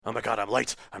Oh my god, I'm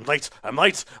late. I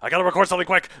gotta record something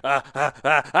quick. Subscribe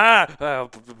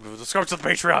to the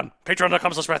Patreon.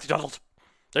 Patreon.com/Matthew Donald.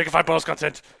 There you can find bonus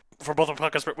content for both the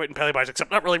podcast Wait and Paleo Bites,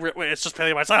 except not really, it's just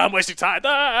Paleo Bites. I'm wasting time.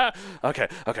 Okay.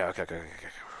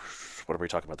 What are we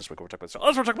talking about this week? We're talking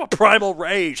about Primal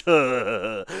Rage.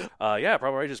 Primal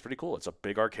Rage is pretty cool. It's a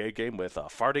big arcade game with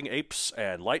farting apes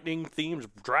and lightning-themed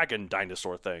dragon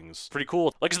dinosaur things. Pretty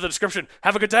cool. Links in the description.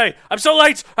 Have a good day. I'm so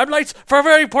late. I'm late for a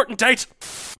very important date.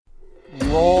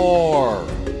 Roar,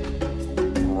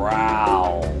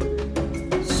 growl,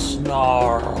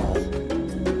 snarl,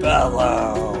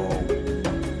 bellow.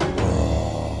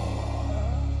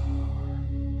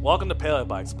 Welcome to Paleo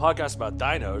Bites, a podcast about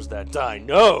dinos that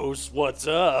dinos. What's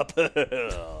up?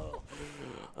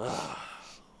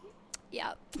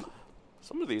 Yep.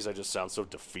 Some of these I just sound so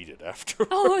defeated after.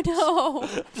 Oh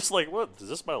no. Just like, what? Is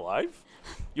this my life?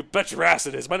 You bet your ass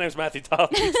it is. My name's Matthew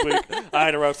Top. Each week, I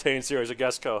interrupt Haynes here as a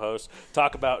guest co-host,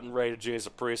 talk about and rate a G as a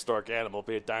prehistoric animal,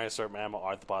 be it dinosaur, mammal,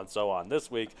 arthropod, and so on.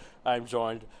 This week, I'm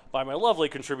joined by my lovely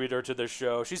contributor to this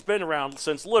show. She's been around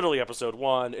since literally episode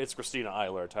 1. It's Christina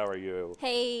Eilert. How are you?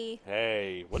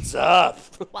 Hey, what's up?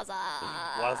 what's up?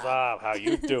 What's up? How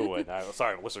you doing?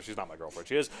 Sorry, listen, she's not my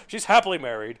girlfriend. She's happily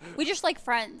married. We just like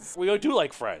Friends, We do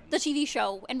like Friends. the TV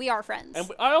show, and we are friends.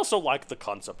 And I also like the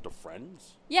concept of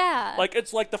Friends. Yeah. Like,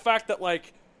 it's like the fact that,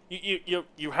 like,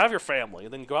 you have your family,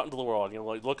 and then you go out into the world, and you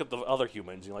like look at the other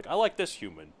humans, and you're like, I like this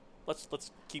human.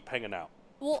 Let's keep hanging out.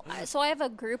 Well, so I have a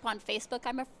group on Facebook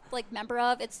I'm a member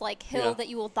of. It's like Hill That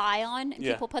You Will Die On, and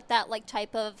people put that like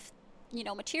type of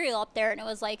material up there, and it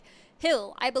was like,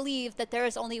 Hill, I believe that there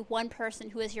is only one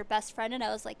person who is your best friend, and I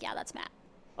was like, yeah, that's Matt.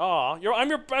 Aw, I'm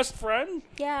your best friend?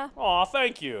 Yeah. Aw,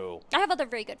 thank you. I have other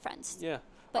very good friends. Yeah.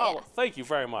 But thank you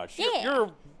very much. Yeah.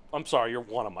 I'm sorry, you're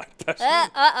one of my best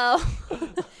friends.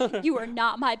 Uh-oh. You are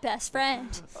not my best friend.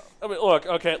 I mean, look,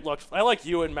 I like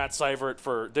you and Matt Seivert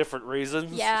for different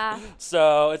reasons. Yeah.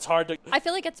 So it's hard to... I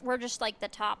feel like we're just like the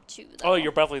top two, though. Oh,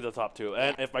 you're definitely the top two.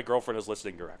 And if my girlfriend is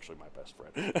listening, you're actually my best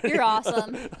friend. You're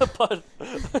awesome. But,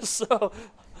 so...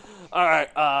 All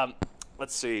right,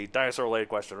 let's see. Dinosaur-related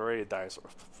question. Already a dinosaur.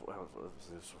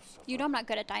 You know I'm not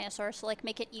good at dinosaurs, so like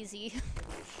make it easy.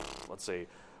 Let's see.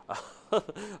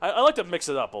 I like to mix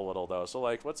it up a little, though. So,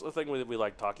 like, what's the thing we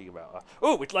like talking about?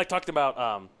 We like talking about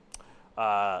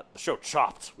the show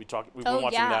Chopped. We've been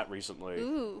watching that recently.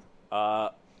 Ooh.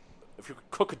 If you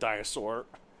could cook a dinosaur.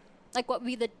 Like what would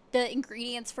be the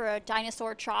ingredients for a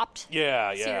dinosaur chopped?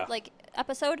 Yeah.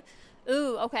 Episode?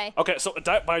 Ooh, okay. Okay, so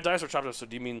by a dinosaur chopped episode,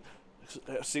 do you mean...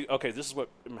 See, okay, this is what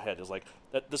in my head is like.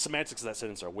 The semantics of that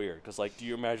sentence are weird, because, like, do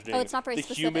you imagine it's not very the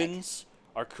specific. humans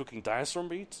are cooking dinosaur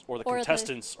meat, or the Or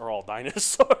contestants are all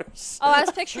dinosaurs? Oh, I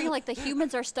was picturing like the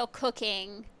humans are still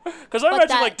cooking. Because I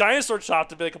imagine like dinosaur chopped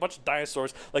to be like a bunch of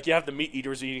dinosaurs. Like you have the meat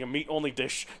eaters eating a meat only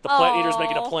dish, the plant eaters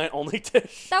making a plant only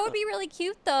dish. That would be really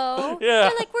cute, though. Yeah.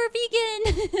 They're like, we're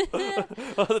vegan.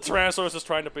 The Tyrannosaurus is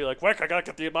trying to be like, Wick, I gotta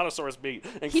get the Monosaurus meat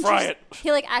and fry it.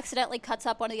 He like accidentally cuts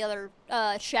up one of the other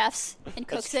chefs and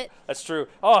cooks it. That's true.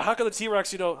 Oh, how can the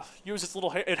T-Rex, use its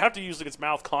little hand? It'd have to use like its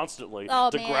mouth constantly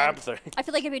to grab things. I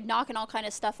feel like it'd be knocking all kind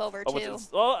of stuff over too.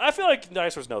 Well, I feel like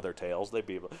dinosaurs know their tails. They'd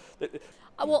be able.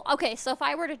 Well, okay, so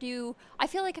I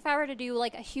feel like if I were to do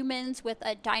like a humans with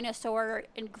a dinosaur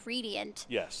ingredient,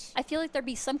 yes, I feel like there'd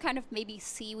be some kind of maybe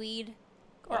seaweed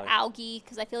or algae,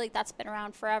 because I feel like that's been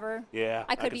around forever. Yeah,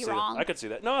 I could be wrong. I could see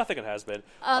that. No, I think it has been.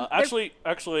 Actually,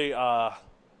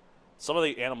 some of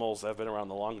the animals that have been around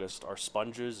the longest are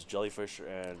sponges, jellyfish,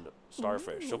 and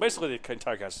starfish. Ooh. So basically, the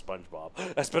entire cast of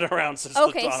SpongeBob has been around since the dawn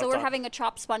of time. Okay, so we're having a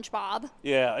chopped SpongeBob.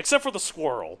 Yeah, except for the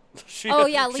squirrel.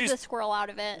 Leave the squirrel out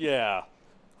of it. Yeah.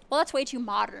 Well, that's way too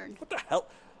modern. What the hell?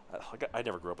 I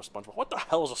never grew up with SpongeBob. What the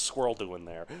hell is a squirrel doing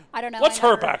there? I don't know. What's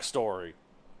her backstory?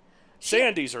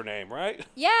 Sandy's her name, right?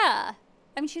 Yeah.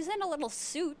 I mean, she's in a little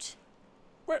suit.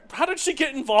 How did she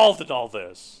get involved in all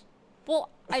this? Well,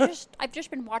 I've just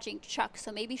been watching Chuck,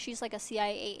 so maybe she's like a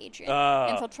CIA agent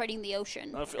infiltrating the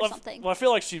ocean or something. Well, I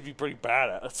feel like she'd be pretty bad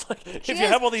at it. It's like you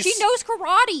have all these. She knows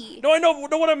karate. No, I know.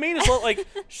 What I mean is like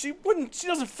she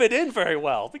doesn't fit in very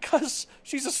well because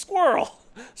she's a squirrel.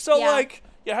 So like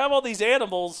you have all these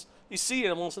animals, you see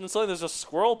animals, and suddenly there's a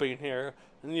squirrel being here.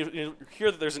 And you hear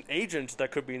that there's an agent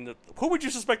that could be in the... Who would you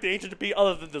suspect the agent to be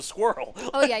other than the squirrel?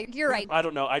 Oh, yeah, you're right. I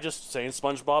don't know. I just saying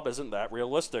SpongeBob isn't that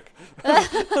realistic.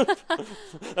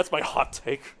 That's my hot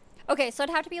take. Okay, so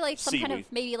it'd have to be like some kind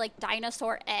of maybe like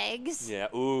dinosaur eggs. Yeah,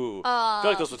 ooh. I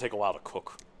feel like those would take a while to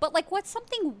cook. But like what's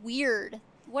something weird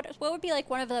what would be like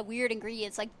one of the weird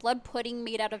ingredients, like blood pudding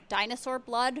made out of dinosaur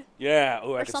blood? Yeah,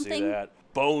 oh, I can something? see that.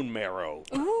 Bone marrow.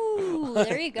 Ooh,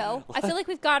 there you go. I feel like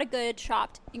we've got a good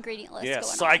chopped ingredient list Yeah,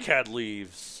 going on. cycad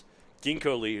leaves.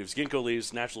 Ginkgo leaves. Ginkgo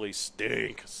leaves naturally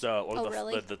stink. So, or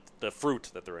really? the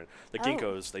fruit that they're in. The Oh.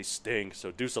 ginkgos, they stink,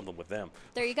 so do something with them.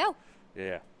 There you go.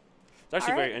 Yeah. It's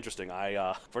actually All right. very interesting.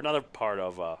 I for another part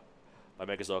of my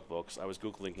Megazoic books, I was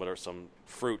Googling what are some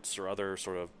fruits or other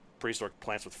sort of prehistoric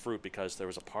plants with fruit because there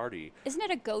was a party. Isn't it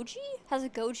a goji? Has a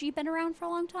goji been around for a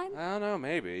long time? I don't know,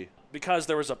 maybe. Because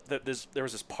there was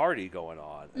this party going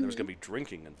on, and there was going to be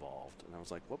drinking involved. And I was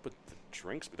like, what would the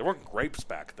drinks be? There weren't grapes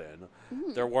back then.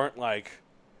 There weren't, like,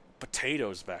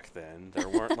 potatoes back then. There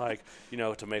weren't, like,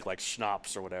 to make, like,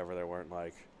 schnapps or whatever. There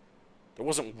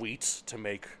wasn't wheat to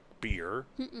make beer.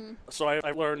 So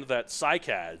I learned that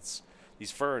cycads,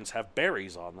 these ferns, have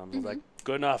berries on them. I was like,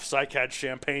 good enough, cycad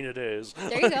champagne it is.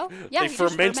 There you go. Yeah, they you just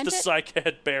ferment the ferment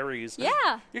cycad berries.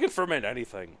 Yeah. You can ferment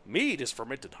anything. Mead is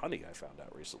fermented honey, I found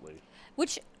out recently.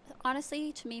 Which,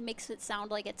 honestly, to me makes it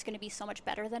sound like it's going to be so much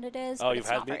better than it is. Oh, but you've it's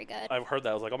had not mead? very good. I've heard that.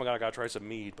 I was like, oh my god, I gotta try some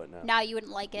mead, but no. Now you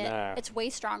wouldn't like it. Nah. It's way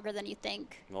stronger than you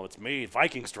think. Well, it's mead.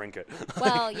 Vikings drink it.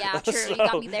 Well, yeah, true. You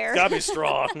got me there. Gotta be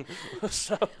strong.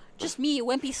 So, Just me, a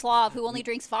wimpy Slav who only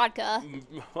drinks vodka.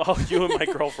 oh, you and my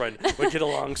girlfriend would get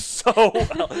along so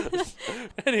well.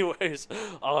 Anyways,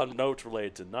 on a note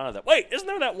related to none of that. Wait, isn't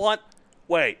there that one?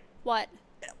 Wait, What?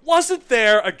 wasn't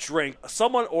there a drink?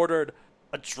 Someone ordered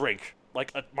a drink,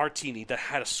 like a martini, that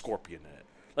had a scorpion in it.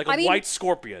 Like a white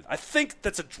scorpion. I think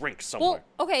that's a drink somewhere.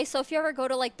 Well, okay, so if you ever go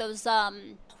to like those,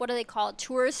 what do they call it?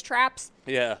 Tourist traps?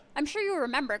 Yeah. I'm sure you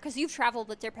remember because you've traveled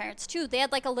with your parents too. They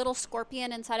had like a little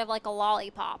scorpion inside of like a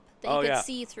lollipop that you could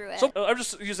see through it. So I'm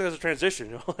just using it as a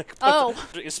transition. Like, Oh.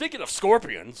 Speaking of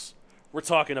scorpions, we're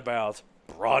talking about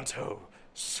Bronto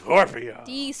Scorpio.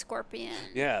 The scorpion.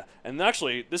 Yeah, and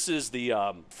actually, this is the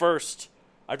first.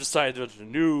 I've decided to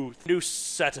do a new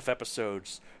set of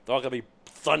episodes. They're all gonna be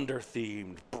thunder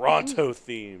themed, Bronto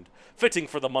themed, fitting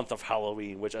for the month of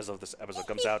Halloween. Which, as of this episode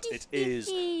comes out, it is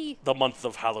the month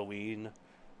of Halloween.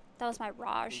 That was my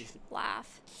Raj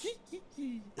laugh.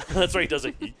 That's right, he does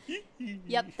it.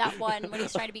 Yep, that one when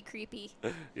he's trying to be creepy.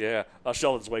 Yeah,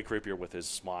 Sheldon's way creepier with his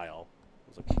smile. I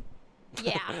was like,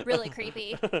 Yeah, really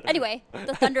creepy. Anyway,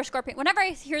 the thunder scorpion. Whenever I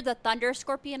hear the thunder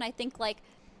scorpion, I think like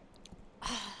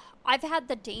I've had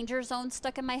the Danger Zone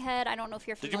stuck in my head. I don't know if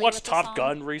you're did familiar you watch with the Top song.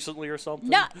 Gun recently or something?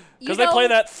 No, because they play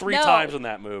that three no. times in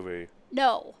that movie.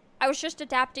 No, I was just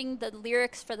adapting the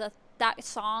lyrics for that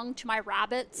song to my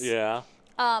rabbits. Yeah.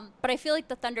 But I feel like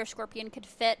the Thunder Scorpion could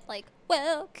fit like,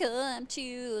 welcome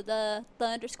to the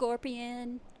Thunder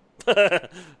Scorpion.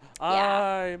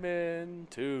 I'm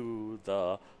into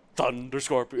the Thunder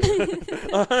Scorpion.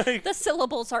 The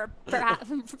syllables are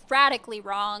radically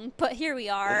wrong, but here we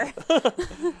are.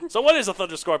 So what is a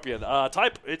Thunder Scorpion?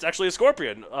 Type, it's actually a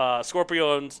scorpion.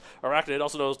 Scorpions, arachnid,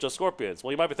 also known as just scorpions. Well,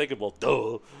 you might be thinking, well,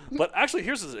 duh. But actually,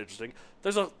 here's what's interesting.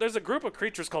 There's a group of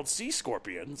creatures called sea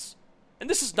scorpions. And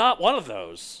this is not one of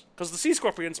those. Because the sea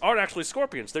scorpions aren't actually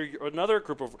scorpions. They're another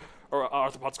group of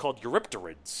arthropods called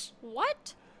Eurypterids.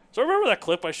 What? So remember that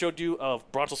clip I showed you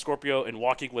of Brontoscorpio and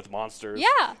Walking with Monsters?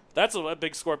 Yeah. That's a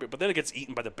big scorpion, but then it gets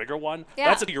eaten by the bigger one. Yeah.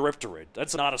 That's a Eurypterid.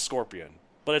 That's not a scorpion.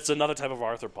 But it's another type of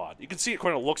arthropod. You can see it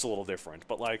kind of looks a little different,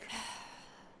 but like...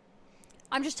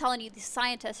 I'm just telling you, these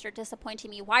scientists are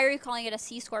disappointing me. Why are you calling it a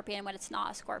sea scorpion when it's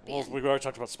not a scorpion? Well, we already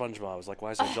talked about SpongeBob. I was like,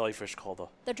 why is a jellyfish called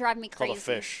They're driving me crazy. a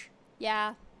fish?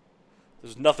 Yeah.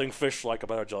 There's nothing fish-like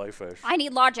about a jellyfish. I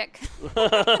need logic.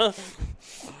 But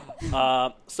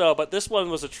this one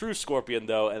was a true scorpion,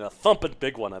 though, and a thumping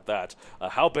big one at that.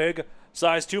 How big?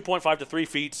 Size 2.5 to 3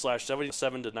 feet /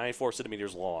 77 to 94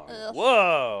 centimeters long. Ugh.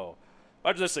 Whoa!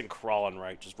 Imagine this thing crawling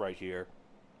just right here.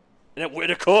 And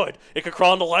it could. It could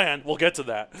crawl into land. We'll get to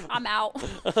that. I'm out.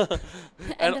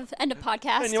 End of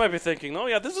podcast. And you might be thinking, oh,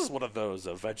 yeah, this is one of those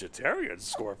vegetarian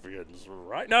scorpions,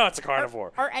 right? No, it's a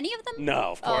carnivore. Are any of them?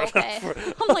 No, of Oh, course. okay.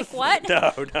 I'm like, what?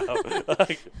 No.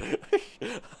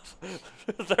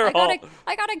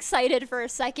 I got excited for a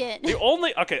second.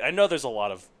 I know there's a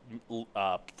lot of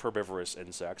herbivorous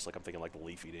insects, like I'm thinking like the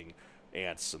leaf-eating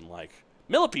ants and like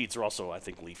millipedes are also, I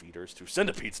think, leaf eaters too.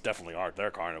 Centipedes definitely aren't.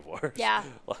 They're carnivores. Yeah.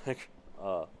 Like,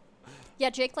 Yeah,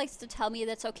 Jake likes to tell me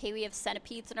that's okay we have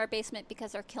centipedes in our basement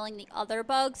because they're killing the other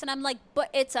bugs, and I'm like, but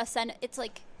it's a it's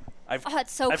like,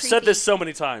 it's so I've creepy. said this so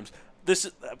many times.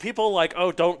 People like,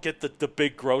 oh, don't get the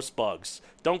big gross bugs.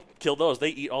 Don't kill those. They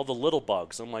eat all the little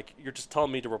bugs. I'm like, you're just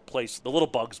telling me to replace the little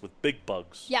bugs with big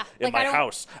bugs. Yeah, in like, my I don't-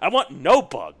 house. I want no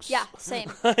bugs. Yeah,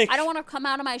 same. Like- I don't want to come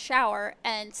out of my shower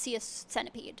and see a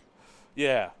centipede.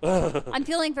 Yeah. I'm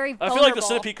feeling very vulnerable. I feel like the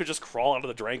centipede could just crawl out of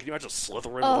the drain. Can you imagine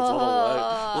slithering with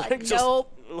its little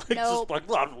leg?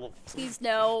 Nope. Please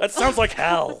no. That sounds like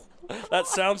hell. That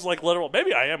sounds like literal.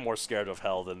 Maybe I am more scared of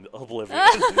hell than Oblivion.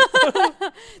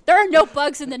 There are no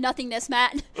bugs in the nothingness,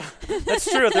 Matt. That's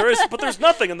true. There is, but there's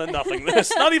nothing in the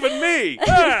nothingness. Not even me.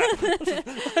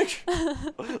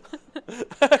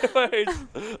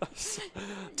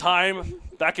 Time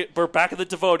we're back at the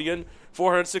Devonian,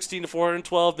 416 to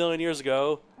 412 million years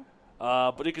ago.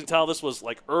 But you can tell this was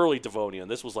like early Devonian.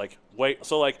 This was like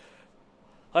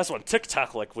last one,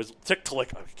 Tiktaalik was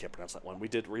Tiktaalik. I can't pronounce that one. We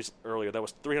did earlier. That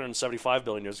was 375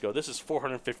 million years ago. This is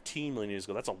 415 million years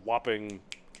ago. That's a whopping.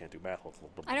 Can't do math.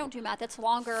 I don't do math. That's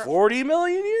longer. 40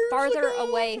 million years. Farther ago?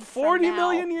 away. 40 from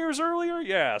million now. years earlier.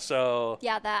 Yeah. So.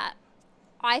 Yeah, that.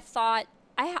 I thought.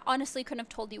 I honestly couldn't have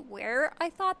told you where I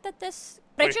thought that this.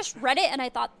 But I just read it and I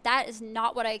thought that is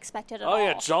not what I expected at all. Oh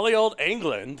yeah, jolly old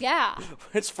England. Yeah.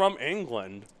 It's from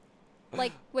England.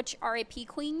 Like which R.A.P.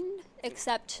 Queen,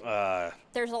 except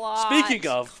there's a lot. Speaking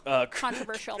of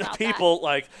controversial about people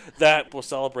like that will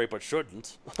celebrate but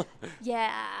shouldn't.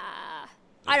 Yeah.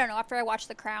 I don't know. After I watched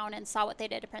The Crown and saw what they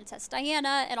did to Princess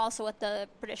Diana and also what the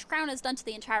British Crown has done to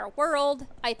the entire world,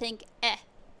 I think,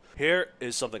 Here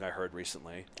is something I heard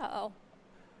recently. Uh-oh.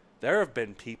 There have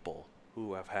been people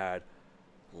who have had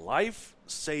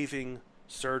life-saving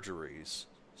surgeries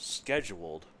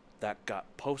scheduled that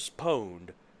got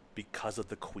postponed because of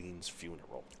the Queen's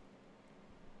funeral.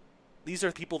 These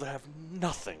are people that have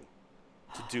nothing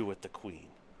to do with the Queen.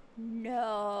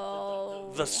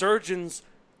 No. The surgeons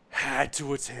had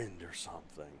to attend or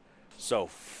something. So,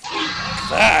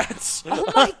 that's... Oh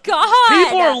my god!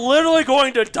 People are literally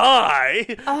going to die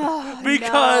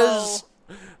because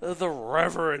no. the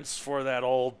reverence for that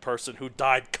old person who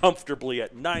died comfortably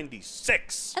at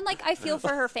 96. And, like, I feel for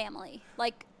her family.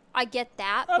 Like, I get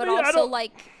that, I but mean, also,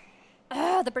 like...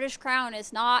 the British Crown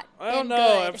is not I don't know.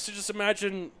 good. I have to just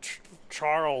imagine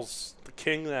Charles, the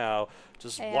king now,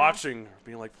 just watching,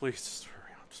 being like, please, just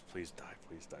hurry up. Just please die.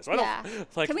 Please die. So I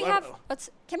don't, like, can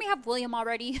we have William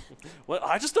already? Well,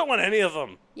 I just don't want any of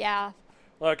them. Yeah.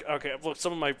 Look, okay, look,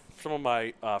 some of my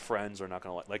friends are not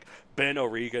going to like Ben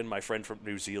O'Regan, my friend from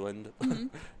New Zealand. Mm-hmm.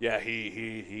 Yeah,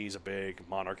 he's a big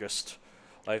monarchist.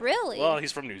 Like, really? Well,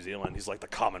 he's from New Zealand. He's like the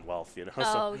Commonwealth, you know.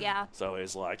 Oh, yeah. So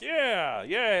he's like, yeah,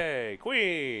 yay,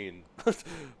 Queen,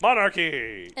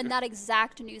 monarchy. In that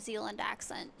exact New Zealand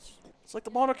accent. It's like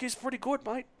the monarchy's pretty good,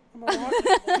 mate. Am I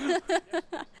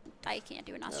right? I can't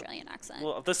do an Australian accent.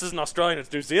 Well, this isn't Australian,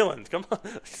 it's New Zealand. Come on.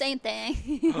 Same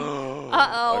thing.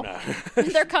 Uh-oh. No.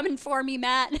 They're coming for me,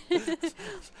 Matt.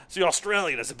 See,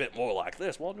 Australian is a bit more like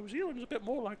this. Well, New Zealand is a bit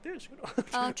more like this, you know.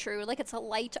 Oh, true. Like it's a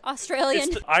light Australian.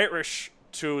 It's the Irish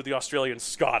to the Australian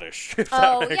Scottish.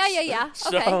 Oh, yeah.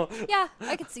 So, Okay. Yeah,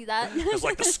 I could see that. It's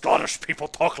like the Scottish people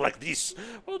talk like this.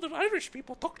 Well, the Irish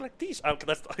people talk like this.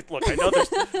 Look, I know there's...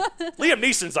 Liam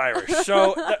Neeson's Irish,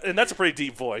 so... and that's a pretty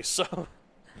deep voice, so...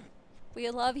 We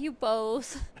love you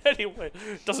both. Anyway,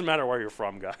 it doesn't matter where you're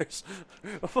from, guys.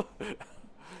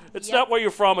 It's not where you're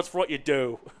from, it's what you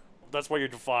do. That's what you're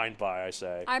defined by, I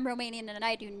say. I'm Romanian and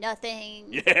I do nothing.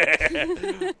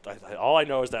 Yeah. All I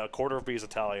know is that a quarter of me is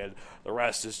Italian. The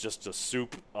rest is just a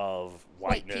soup of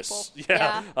whiteness. White people.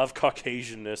 Yeah. Of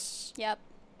Caucasianness. Yep.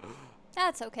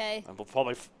 That's okay. And we'll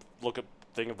probably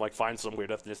find some weird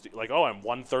ethnicity. Like, oh, I'm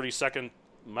 1/32nd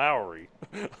Maori.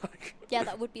 Yeah,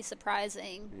 that would be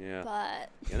surprising. Yeah. But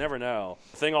you never know.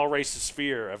 The thing all races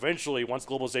fear. Eventually, once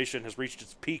globalization has reached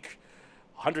its peak,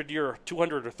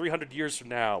 200 or 300 years from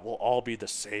now, we'll all be the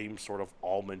same sort of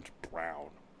almond brown.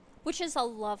 Which is a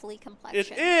lovely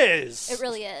complexion. It is! It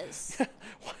really is.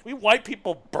 We white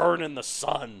people burn in the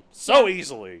sun so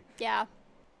easily. Yeah.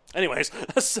 Anyways,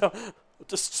 so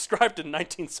described in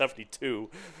 1972,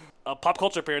 pop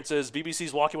culture appearances,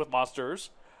 BBC's Walking with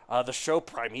Monsters, the show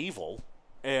Primeval,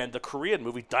 and the Korean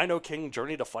movie Dino King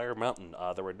Journey to Fire Mountain.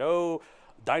 There were no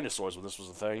dinosaurs when this was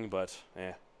a thing, but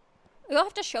You'll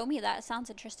have to show me that. It sounds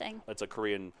interesting. It's a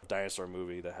Korean dinosaur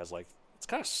movie that has, like, it's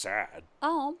kind of sad.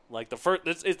 Oh. Like, the first,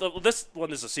 this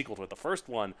one is a sequel to it. The first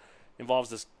one involves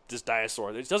this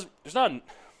dinosaur. It's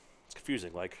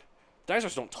confusing. Like,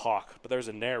 dinosaurs don't talk, but there's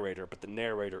a narrator, but the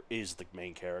narrator is the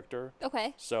main character.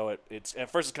 Okay. So it's at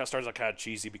first it kind of starts out kind of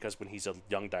cheesy because when he's a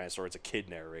young dinosaur, it's a kid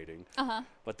narrating. Uh-huh.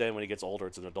 But then when he gets older,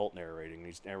 it's an adult narrating.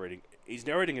 He's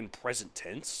narrating in present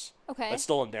tense. Okay. That's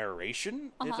still a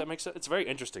narration, if that makes sense. It's very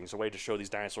interesting. It's a way to show these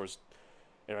dinosaurs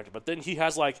interacting. But then he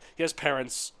has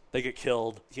parents, they get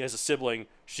killed. He has a sibling,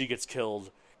 she gets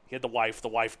killed. He had the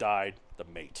wife died. The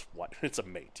mate, what? It's a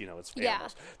mate, it's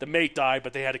animals. The mate died,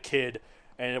 but they had a kid.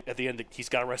 and at the end he's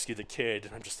got to rescue the kid,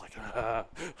 and I'm just like, But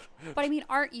I mean,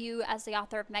 aren't you, as the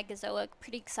author of Megazoic,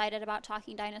 pretty excited about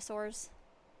talking dinosaurs?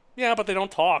 Yeah, but they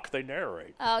don't talk; they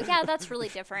narrate. Oh, yeah, that's really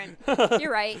different.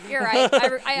 You're right.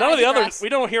 None of the other, we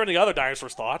don't hear any other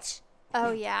dinosaurs' thoughts.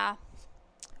 Oh yeah.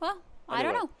 Well, I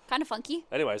don't know. Kind of funky.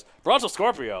 Anyways,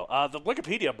 Brontoscorpio. The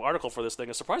Wikipedia article for this thing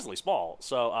is surprisingly small.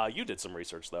 So you did some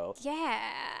research, though. Yeah.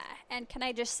 And can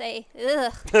I just say,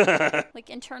 ugh. Like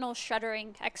internal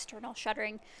shuddering, external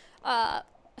shuddering.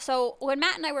 So when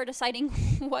Matt and I were deciding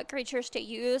what creatures to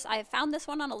use, I found this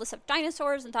one on a list of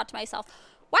dinosaurs and thought to myself,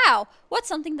 wow, what's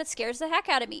something that scares the heck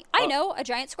out of me? I know, a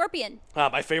giant scorpion.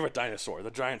 My favorite dinosaur,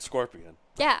 the giant scorpion.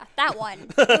 Yeah, that one.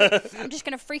 I'm just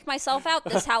going to freak myself out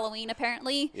this Halloween,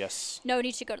 apparently. Yes. No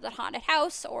need to go to the haunted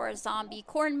house or a zombie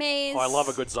corn maze. Oh, I love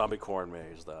a good zombie corn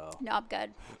maze, though. No, I'm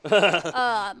good.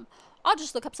 I'll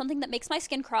just look up something that makes my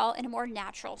skin crawl in a more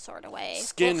natural sort of way.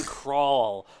 Skin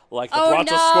crawl, like the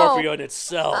Brontoscorpion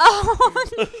itself.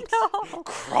 Oh, no.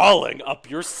 Crawling up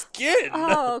your skin.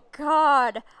 Oh,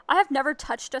 God. I have never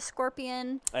touched a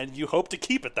scorpion. And you hope to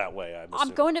keep it that way, I'm assuming.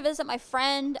 I'm going to visit my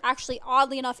friend, actually,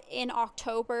 oddly enough, in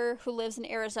October, who lives in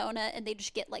Arizona, and they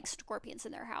just get, like, scorpions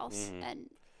in their house.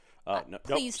 And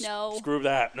please, no. Screw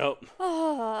that. Nope.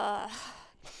 But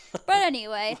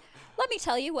anyway... Let me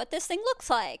tell you what this thing looks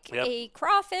like. Yep. A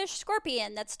crawfish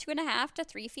scorpion that's 2.5 to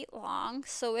 3 feet long,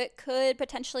 so it could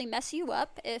potentially mess you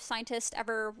up if scientists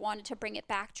ever wanted to bring it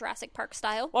back Jurassic Park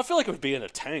style. Well, I feel like it would be in a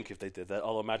tank if they did that.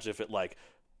 Although imagine if it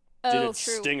did its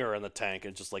stinger in the tank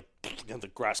and just and the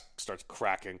grass starts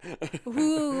cracking.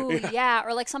 Ooh, yeah,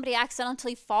 or like somebody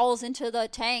accidentally falls into the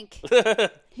tank.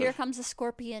 Here comes a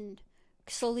scorpion.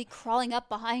 Slowly crawling up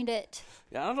behind it.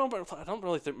 Yeah, I don't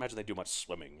really imagine they do much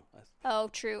swimming. Oh,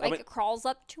 true. Like it crawls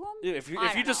up to them. Yeah, if you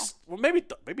just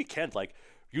maybe Ken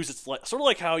use its sort of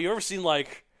like how you ever seen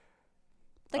like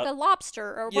a lobster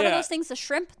or what are those things? The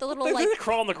shrimp, the little they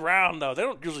crawl on the ground though. They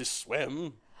don't usually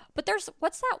swim. But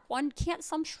what's that one? Can't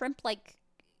some shrimp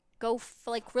go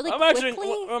really quickly? I'm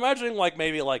imagining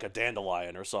maybe a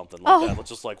dandelion or something like that. It's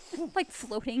just like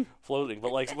floating.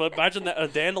 But but imagine that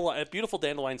a beautiful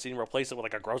dandelion scene, replace it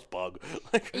with a gross bug.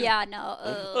 Yeah,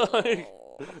 no.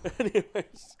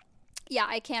 Anyways. Yeah,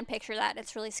 I can picture that.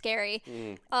 It's really scary.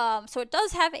 So it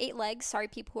does have 8 legs. Sorry,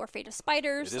 people who are afraid of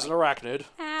spiders. It is an arachnid.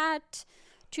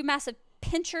 2 massive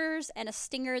pinchers and a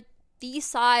stinger the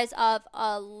size of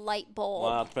a light bulb.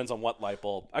 Well, it depends on what light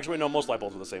bulb. Actually, no, most light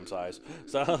bulbs are the same size.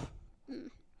 So,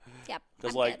 yep.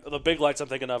 Because the big lights I'm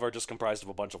thinking of are just comprised of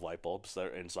a bunch of light bulbs that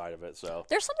are inside of it. So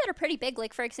there's some that are pretty big.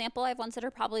 Like for example, I have ones that are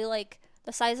probably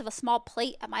the size of a small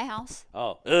plate at my house.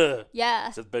 Oh, ugh. Yeah.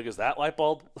 Is it as big as that light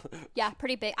bulb? Yeah,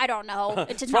 pretty big. I don't know. It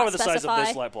did it's not probably specify. the size of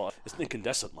this light bulb. It's an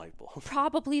incandescent light bulb.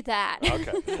 Probably that.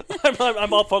 Okay.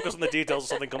 I'm all focused on the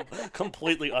details of something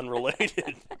completely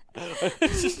unrelated.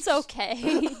 It's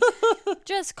okay.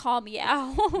 Just call me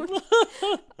out.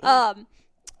 Yeah,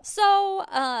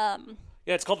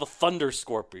 it's called the Thunder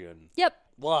Scorpion. Yep.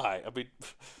 Why? I mean...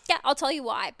 Yeah, I'll tell you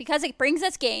why. Because it brings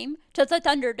its game to the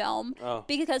Thunderdome. Oh.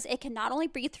 Because it can not only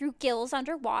breathe through gills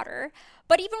underwater,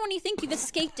 but even when you think you've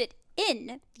escaped it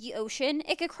in the ocean,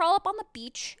 it could crawl up on the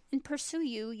beach and pursue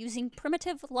you using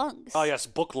primitive lungs. Oh, yes,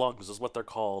 book lungs is what they're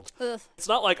called. Ugh. It's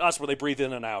not like us where they breathe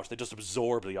in and out. They just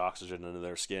absorb the oxygen into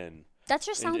their skin. That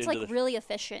just sounds really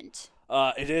efficient.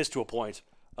 It is to a point.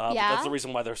 Yeah? That's the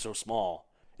reason why they're so small.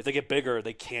 If they get bigger,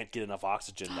 they can't get enough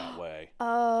oxygen that way.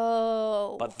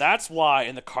 Oh. But that's why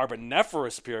in the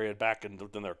Carboniferous period, back in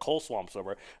their coal swamps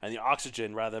over, and the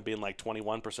oxygen, rather than being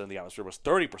 21% of the atmosphere, was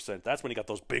 30%, that's when you got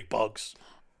those big bugs.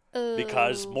 Oh.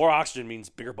 Because more oxygen means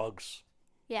bigger bugs.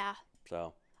 Yeah.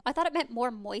 So... I thought it meant more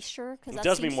moisture. It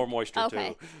does mean more moisture,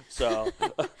 too. So,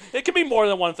 it can be more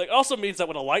than one thing. It also means that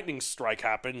when a lightning strike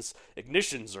happens,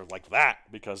 ignitions are like that,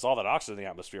 because all that oxygen in the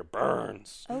atmosphere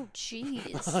burns. Oh,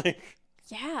 jeez.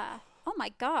 Yeah. Oh, my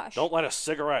gosh. Don't light a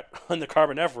cigarette in the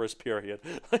Carboniferous period.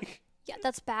 Yeah,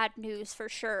 that's bad news for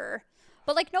sure.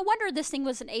 But, no wonder this thing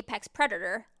was an apex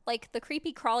predator. The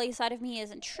creepy crawly side of me is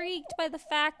intrigued by the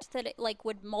fact that it,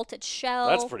 would molt its shell.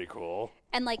 That's pretty cool.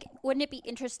 And, wouldn't it be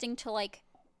interesting to,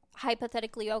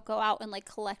 hypothetically go out and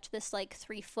collect this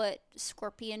 3-foot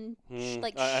scorpion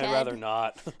shed? I'd rather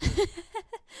not.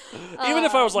 Even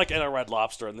if I was in a Red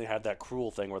Lobster and they had that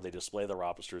cruel thing where they display the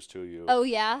lobsters to you. Oh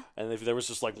yeah. And if there was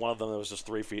just one of them that was just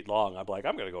 3 feet long, I'd be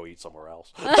I'm gonna go eat somewhere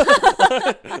else.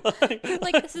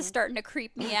 This is starting to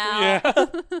creep me out. Yeah.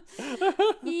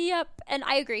 Yep. And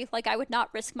I agree. I would not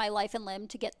risk my life and limb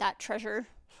to get that treasure.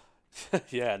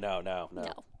 Yeah. No.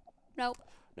 Nope.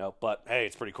 No, but hey,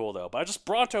 it's pretty cool though. But I just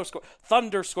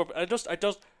Thunder Scorpion.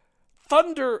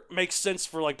 Thunder makes sense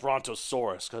for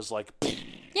Brontosaurus because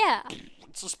yeah,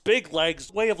 It's just big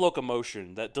legs, way of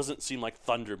locomotion that doesn't seem like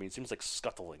thunder. It seems like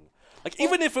scuttling. Like,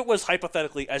 even if it was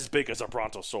hypothetically as big as a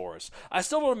brontosaurus, I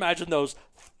still don't imagine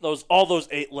all those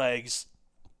 8 legs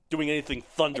doing anything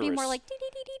thunderous. It'd be more like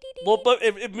dee-dee-dee-dee-dee. Well, but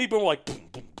it'd be more like boom,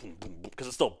 boom, boom, boom, boom, because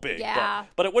it's still big. Yeah.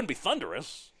 But it wouldn't be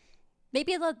thunderous.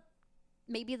 Maybe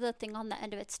the thing on the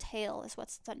end of its tail is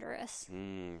what's thunderous.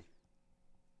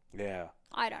 Yeah.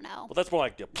 I don't know. Well, that's more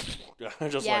like just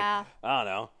like, I don't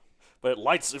know. But it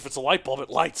lights. If it's a light bulb, it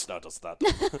lights. No, it does not.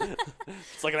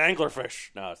 It's like an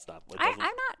anglerfish. No, it's not. I'm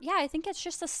not. Yeah, I think it's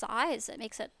just the size that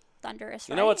makes it thunderous.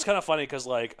 You know, it's kind of funny because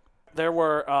like there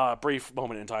were a brief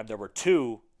moment in time. There were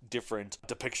 2 different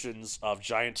depictions of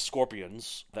giant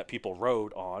scorpions that people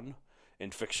rode on in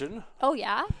fiction. Oh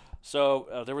yeah.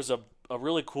 So there was a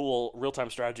really cool real-time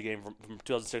strategy game from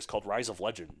 2006 called Rise of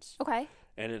Legends. Okay.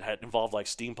 And it had involved like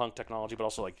steampunk technology, but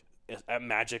also like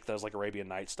magic that was like Arabian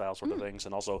Nights style sort of things,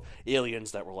 and also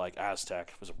aliens that were like Aztec.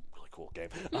 It was a really cool game.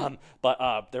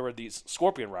 But there were these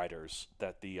scorpion riders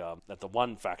that the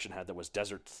one faction had that was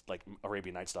desert like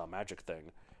Arabian Nights style magic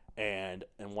thing. And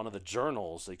in one of the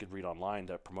journals that you could read online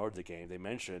that promoted the game, they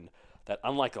mentioned that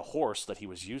unlike a horse that he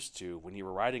was used to, when you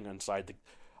were riding on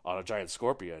a giant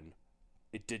scorpion,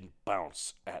 it didn't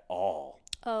bounce at all.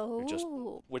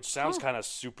 Oh. Which sounds kind of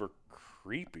super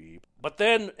creepy. But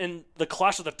then in the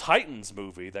Clash of the Titans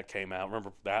movie that came out,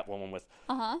 remember that one with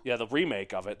the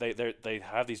remake of it, they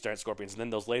have these giant scorpions, and then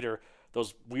those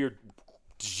weird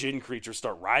djinn creatures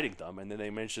start riding them, and then they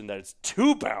mention that it's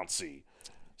too bouncy.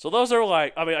 So those are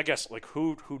like, I mean, I guess like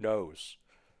who knows?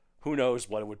 Who knows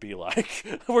what it would be like?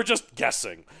 We're just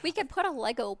guessing. We could put a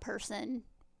Lego person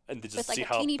and just with like see a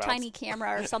how teeny tiny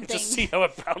camera or something. Just see how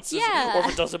it bounces, Yeah. or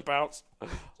if it doesn't bounce.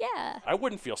 Yeah. I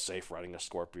wouldn't feel safe riding a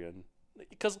scorpion.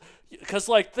 Because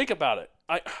like, think about it.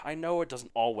 I know it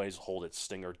doesn't always hold its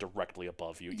stinger directly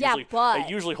above you. Yeah, but it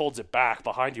usually holds it back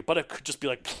behind you, but it could just be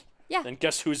like, yeah. And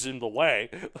guess who's in the way?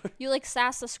 You like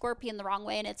sass the scorpion the wrong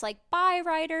way, and it's like, bye,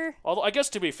 rider. Although, I guess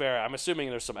to be fair, I'm assuming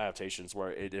there's some adaptations where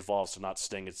it evolves to not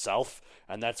sting itself,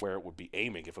 and that's where it would be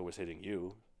aiming if it was hitting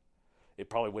you. It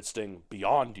probably would sting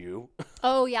beyond you.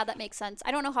 Oh, yeah, that makes sense.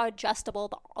 I don't know how adjustable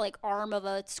the like arm of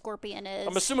a scorpion is.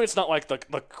 I'm assuming it's not like the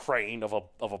crane of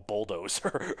a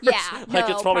bulldozer. Yeah, like no,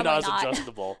 it's probably not as not.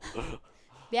 adjustable.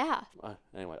 Yeah.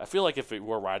 Anyway, I feel like if it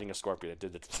were riding a scorpion,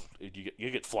 you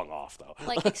get flung off though.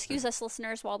 Like, excuse us,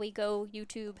 listeners, while we go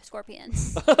YouTube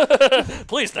scorpions.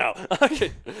 Please no.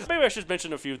 Okay. Maybe I should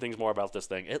mention a few things more about this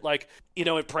thing. It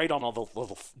it preyed on all the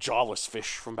little jawless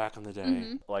fish from back in the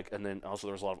day. And then also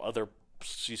there was a lot of other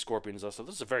sea scorpions. So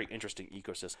this is a very interesting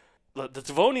ecosystem. The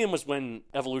Devonian was when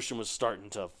evolution was starting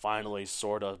to finally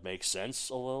sort of make sense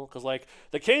a little, because like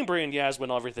the Cambrian, is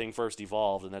when everything first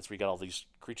evolved, and that's where we got all these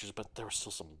creatures. But there was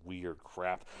still some weird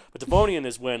crap. But Devonian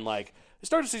is when like they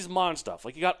started to see some modern stuff.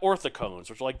 Like you got orthocones,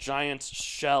 which are like giant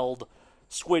shelled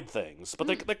squid things, but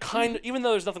they're kind of, even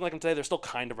though there's nothing like them today, they're still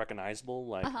kind of recognizable.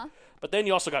 Like, but then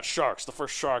you also got sharks. The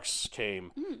first sharks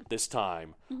came this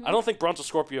time. I don't think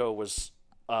Brontoscorpio was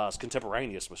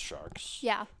contemporaneous with sharks.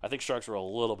 Yeah. I think sharks were a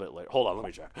little bit late. Hold on, let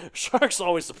me check. Sharks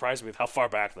always surprise me with how far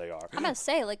back they are. I'm gonna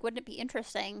say, like, wouldn't it be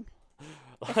interesting?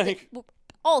 Like,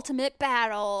 ultimate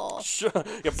battle.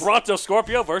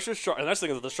 Brontoscorpio versus shark. And that's the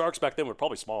thing is the sharks back then were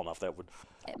probably small enough that would.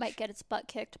 It might get its butt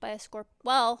kicked by a scorpion.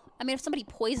 Well, I mean, if somebody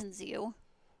poisons you.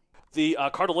 The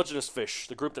cartilaginous fish,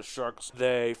 the group that sharks,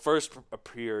 they first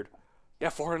appeared.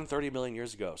 430 million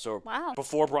years ago. So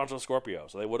before Brontoscorpio.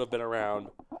 So they would have been around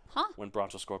when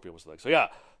Brontoscorpio was like. So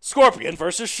scorpion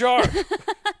versus shark.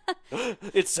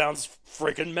 It sounds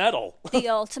freaking metal. The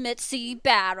ultimate sea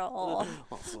battle.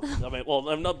 I mean,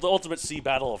 the ultimate sea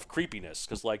battle of creepiness.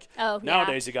 Because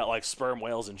nowadays you got like sperm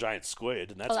whales and giant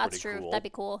squid, and that's pretty true. Cool. That'd be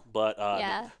cool. But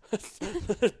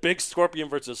big scorpion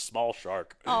versus small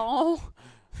shark. Oh.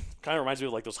 Kind of reminds me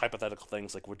of like those hypothetical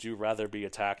things. Like, would you rather be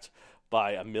attacked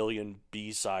by 1 million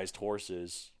bee-sized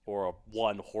horses or a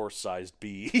 1 horse-sized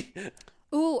bee?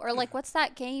 Ooh, or like what's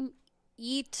that game?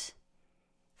 Eat,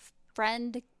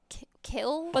 friend,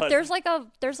 kill. But there's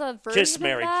a version Kiss, of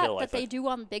Marry, that Kill, that they do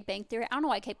on Big Bang Theory. I don't know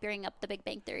why I keep bringing up the Big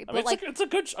Bang Theory, but it's a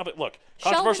good. Look,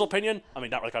 controversial opinion. I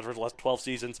mean, not really controversial. Last 12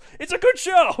 seasons. It's a good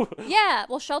show. Yeah.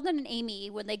 Well, Sheldon and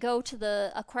Amy, when they go to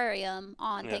the aquarium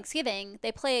on Thanksgiving,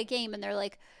 they play a game and they're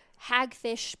like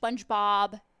hagfish,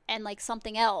 SpongeBob, and like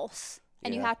something else.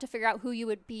 And you have to figure out who you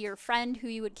would be your friend, who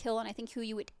you would kill, and I think who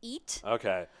you would eat.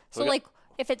 Okay. So like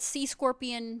if it's sea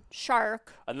scorpion,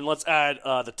 shark. And then let's add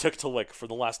the Tiktaalik from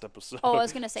the last episode. Oh, I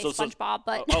was gonna say SpongeBob,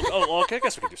 but okay, I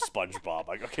guess we can do SpongeBob.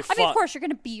 Okay, fine. I mean, of course, you're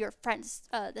gonna be your friend's.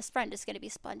 This friend is gonna be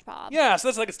SpongeBob. Yeah, so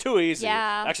that's like it's too easy.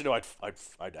 Yeah. Actually, no,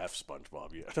 I'd F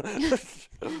SpongeBob. Yeah.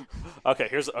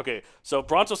 Okay. So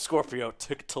Bronto Scorpio,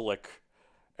 Tiktaalik,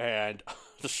 and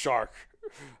the shark.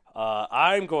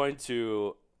 I'm going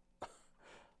to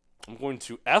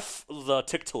F the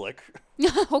Tiktaalik.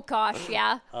 Oh gosh,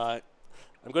 yeah.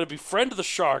 I'm going to befriend the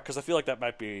shark because I feel like that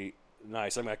might be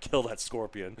nice. I'm going to kill that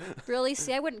scorpion. Really?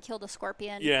 See, I wouldn't kill the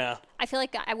scorpion. Yeah. I feel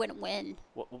like I wouldn't win.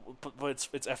 But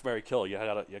it's F Marry Kill. You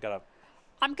gotta.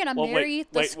 I'm gonna marry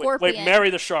the scorpion. Wait, marry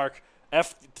the shark.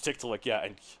 F the Tiktaalik. Yeah,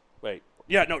 and wait.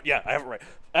 Yeah, no, yeah, I have it right.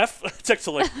 F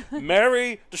Tiktaalik.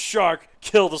 Marry the shark.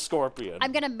 Kill the scorpion.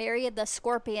 I'm gonna marry the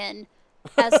scorpion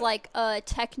as like a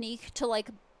technique to like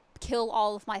kill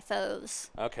all of my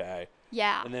foes. Okay.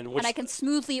 Yeah, and I can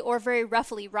smoothly or very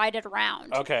roughly ride it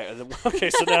around. Okay,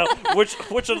 so now which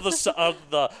of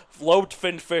the lobed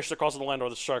finned fish that crosses the land or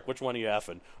the shark? Which one are you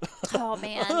effing? Oh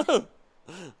man,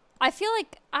 I feel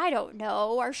like I don't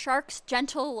know. Are sharks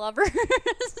gentle lovers?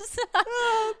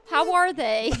 How are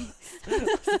they?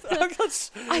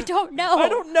 I don't know. I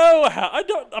don't know how.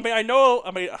 I know.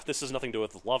 This has nothing to do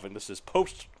with loving. This is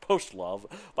post love.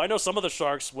 But I know some of the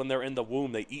sharks, when they're in the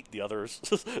womb, they eat the others.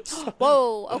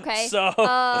 Whoa. Okay.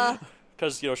 So,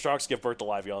 because sharks give birth to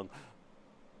live young.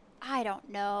 I don't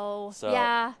know. So,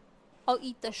 yeah. I'll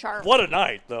eat the shark. What a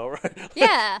night, though, right?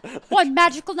 Yeah. One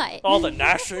magical night. All the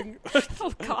gnashing.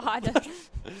 Oh, God.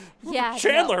 Yeah.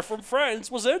 Chandler from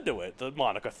Friends was into it,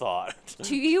 Monica thought.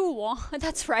 Do you want...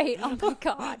 That's right. Oh, my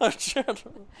God.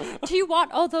 Chandler. Do you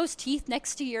want all those teeth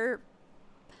next to your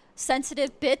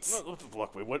sensitive bits?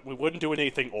 Look, we wouldn't do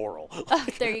anything oral.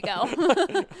 There you go.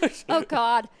 Oh,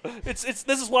 God. This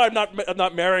is why I'm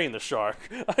not marrying the shark.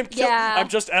 I'm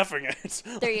just effing it.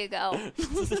 There you go.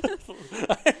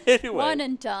 Anyway. One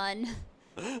and done.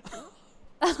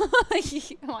 Oh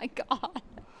my God.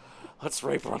 Let's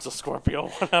rape Bronto Scorpio.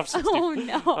 1/260. Oh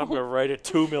no. I'm gonna write it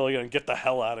 2 million and get the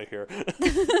hell out of here.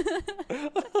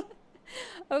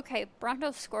 Okay,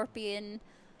 Bronto Scorpion.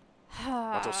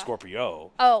 Bronto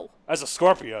Scorpio. Oh. As a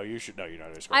Scorpio, you should know you're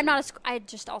not a Scorpio. I'm not I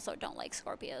just also don't like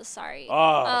Scorpios. Sorry.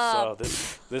 So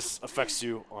this affects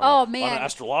you on an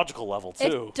astrological level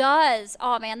too. It does.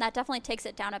 Oh man, that definitely takes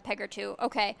it down a peg or two.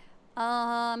 Okay.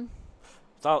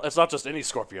 It's not just any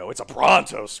Scorpio. It's a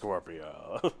Bronto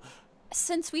Scorpio.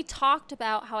 Since we talked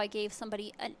about how I gave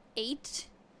somebody an 8,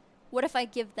 what if I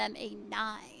give them a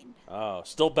 9? Oh,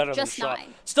 still better just than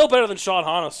 9. Still better than Sean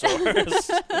Hanosaurus.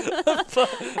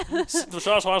 The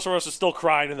Sean Hanosaurus is still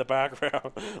crying in the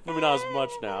background. Maybe not as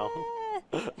much now.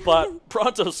 But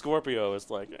Bronto Scorpio is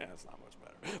like, it's not much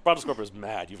better. Bronto Scorpio is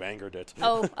mad. You've angered it.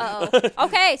 Oh,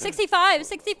 okay, 65,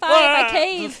 I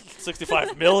cave.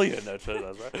 65 million. That's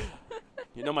right.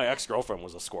 My ex-girlfriend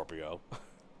was a Scorpio.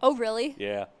 Oh, really?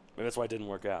 Yeah. Maybe that's why it didn't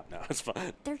work out. No, it's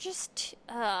fine. They're just,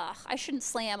 I shouldn't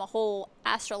slam a whole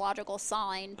astrological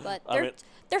sign, but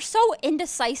they're so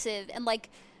indecisive and, like,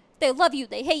 they love you,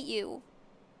 they hate you.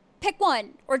 Pick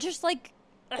one. Or just, like,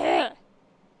 ugh.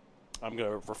 I'm going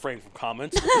to refrain from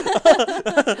comments.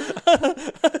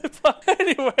 But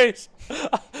anyways,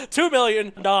 2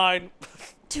 million, 9.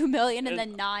 2 million and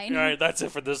then 9. All right, that's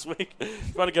it for this week. If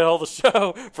you want to get hold of the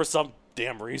show for some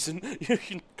damn reason, you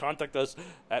can contact us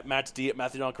at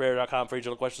mattsd@matthewdoncreator.com for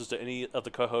regional questions to any of the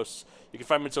co-hosts. You can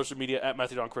find me on social media at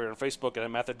MatthewDonCreator on Facebook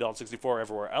and at MatthewDon64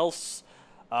 everywhere else.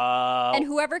 And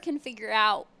whoever can figure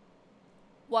out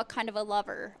what kind of a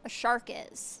lover a shark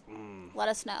is, let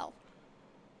us know.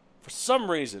 For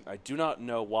some reason, I do not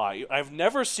know why. I've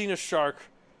never seen a shark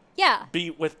be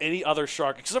with any other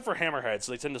shark, except for hammerheads,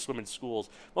 so they tend to swim in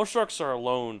schools. Most sharks are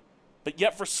alone, but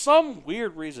yet for some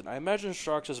weird reason, I imagine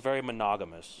sharks as very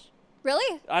monogamous.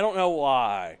 Really? I don't know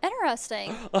why.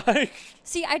 Interesting.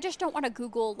 See, I just don't want to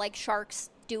Google, like, sharks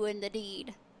doing the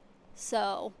deed.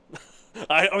 So...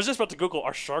 I was just about to Google,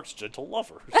 are sharks gentle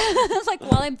lovers? Like,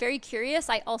 while I'm very curious,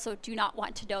 I also do not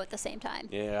want to know at the same time.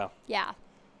 Yeah. Yeah.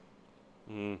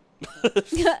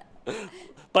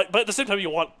 But at the same time, you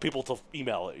want people to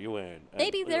email you in.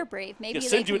 Maybe they're brave. Maybe they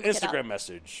send you an can Instagram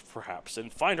message, perhaps,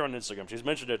 and find her on Instagram. She's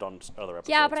mentioned it on other episodes.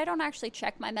 Yeah, but I don't actually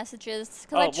check my messages.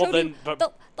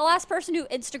 The last person who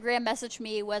Instagram messaged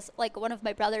me was, like, one of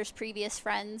my brother's previous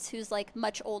friends who's, like,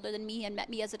 much older than me and met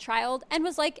me as a child and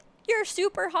was like, "You're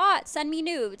super hot. Send me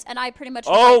nudes." And I pretty much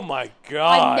was like, my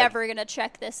God. I'm never going to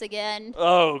check this again.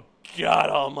 Oh, God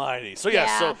almighty. So,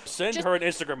 so send her an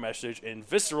Instagram message in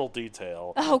visceral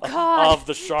detail of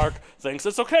the shark thing. So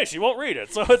it's okay. She won't read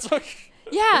it. So it's okay.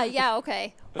 Yeah,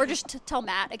 okay. Or just tell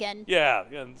Matt again. Yeah,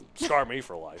 scar me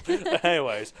for life.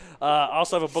 Anyways, I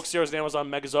also have a book series on Amazon,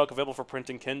 Megazoic, available for print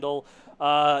and Kindle.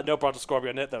 No Bronto Scorpio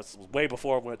in it. That was way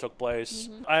before when it took place.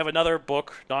 I have another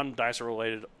book, non-dinosaur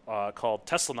related, called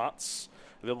Teslanauts,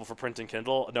 available for print and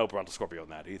Kindle. No Bronto Scorpio in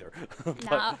that either.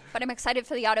 But I'm excited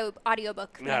for the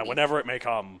audiobook. Yeah, whenever it may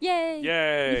come.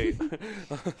 Yay!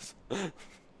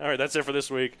 All right, that's it for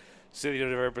this week. See you in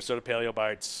another episode of Paleo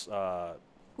Bites.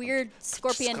 Weird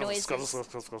scorpion noises.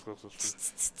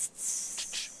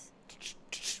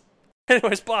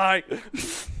 Anyways, bye.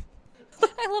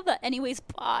 I love that. Anyways,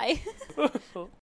 bye.